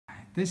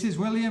This is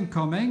William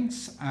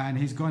Cummings, and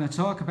he's going to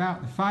talk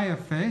about the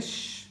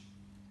Firefish.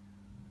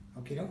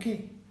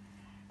 Okay.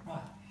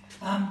 Right.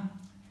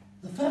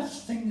 The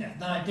first thing that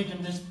I did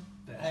in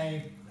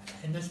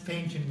this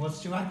painting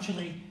was to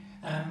actually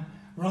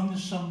run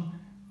some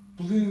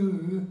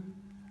blue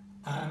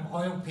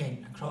oil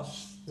paint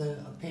across the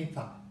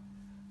paper,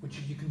 which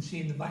you can see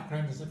in the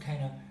background as a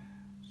kind of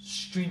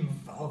stream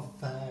of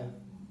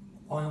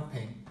oil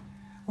paint.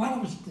 While I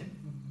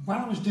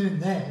was doing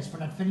this,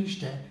 when I'd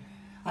finished it,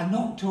 I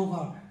knocked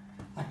over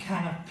a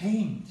can of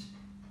paint.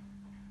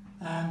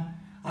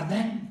 I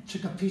then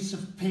took a piece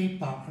of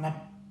paper and I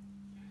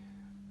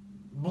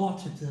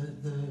blotted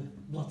the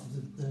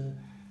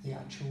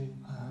actual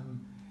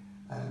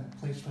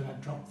place where I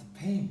dropped the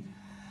paint.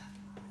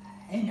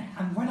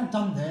 And when I've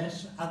done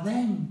this,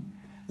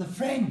 the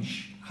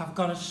French have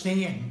got a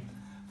saying,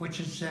 which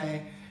is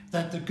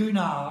that the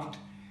gounard,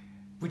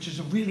 which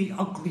is a really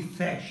ugly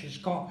fish, it's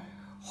got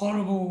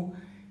horrible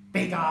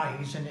big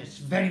eyes and it's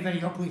very,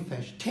 very ugly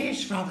fish.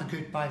 Tastes rather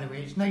good, by the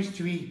way, it's nice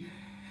to eat.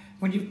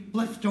 When you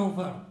lift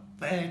over,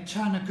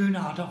 turn a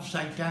gounard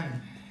upside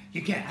down,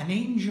 you get an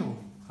angel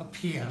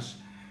appears.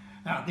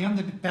 At the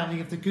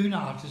underbelly of the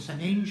gounard is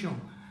an angel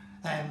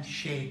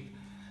shape.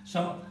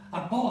 So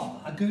I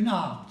bought a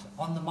gounard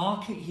on the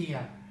market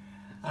here,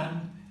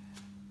 and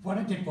what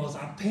I did was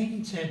I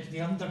painted the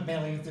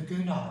underbelly of the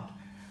gounard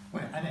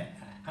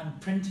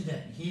and printed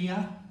it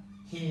here,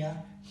 here,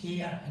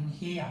 here and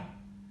here.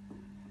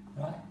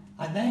 Right?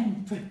 I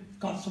then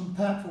got some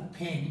purple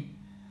paint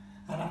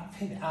and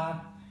I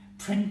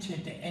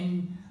printed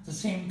in the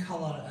same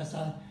colour as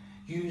I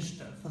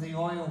used for the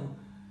oil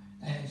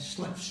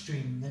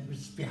slipstream that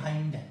was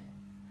behind it.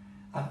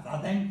 I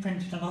then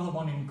printed another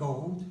one in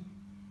gold.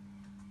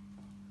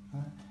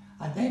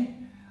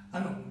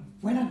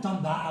 When I'd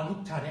done that, I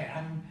looked at it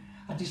and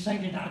I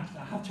decided I'd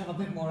have to have a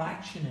bit more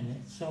action in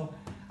it. So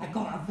I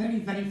got a very,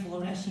 very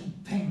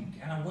fluorescent pink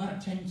and I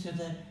worked into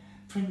the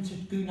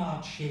printed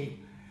gounard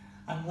shape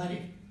and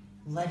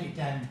let it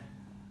down.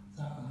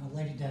 So I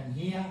let it down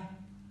here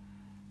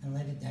and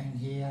let it down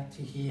here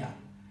to here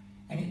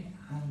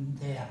and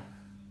there.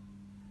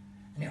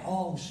 And it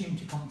all seemed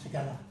to come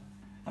together.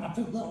 And I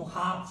put little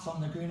hearts on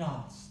the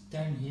gounards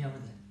down here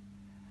with it.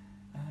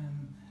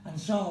 And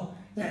so,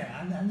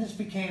 and this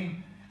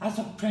became, as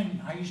a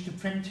print, I used to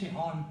print it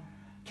on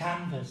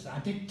canvas. I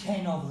did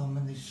 10 of them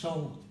and they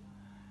sold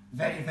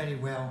very, very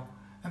well.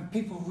 And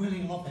people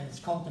really love it. It's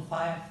called the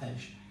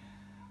Firefish.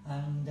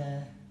 And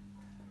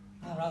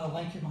I rather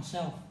like it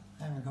myself.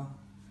 There we go.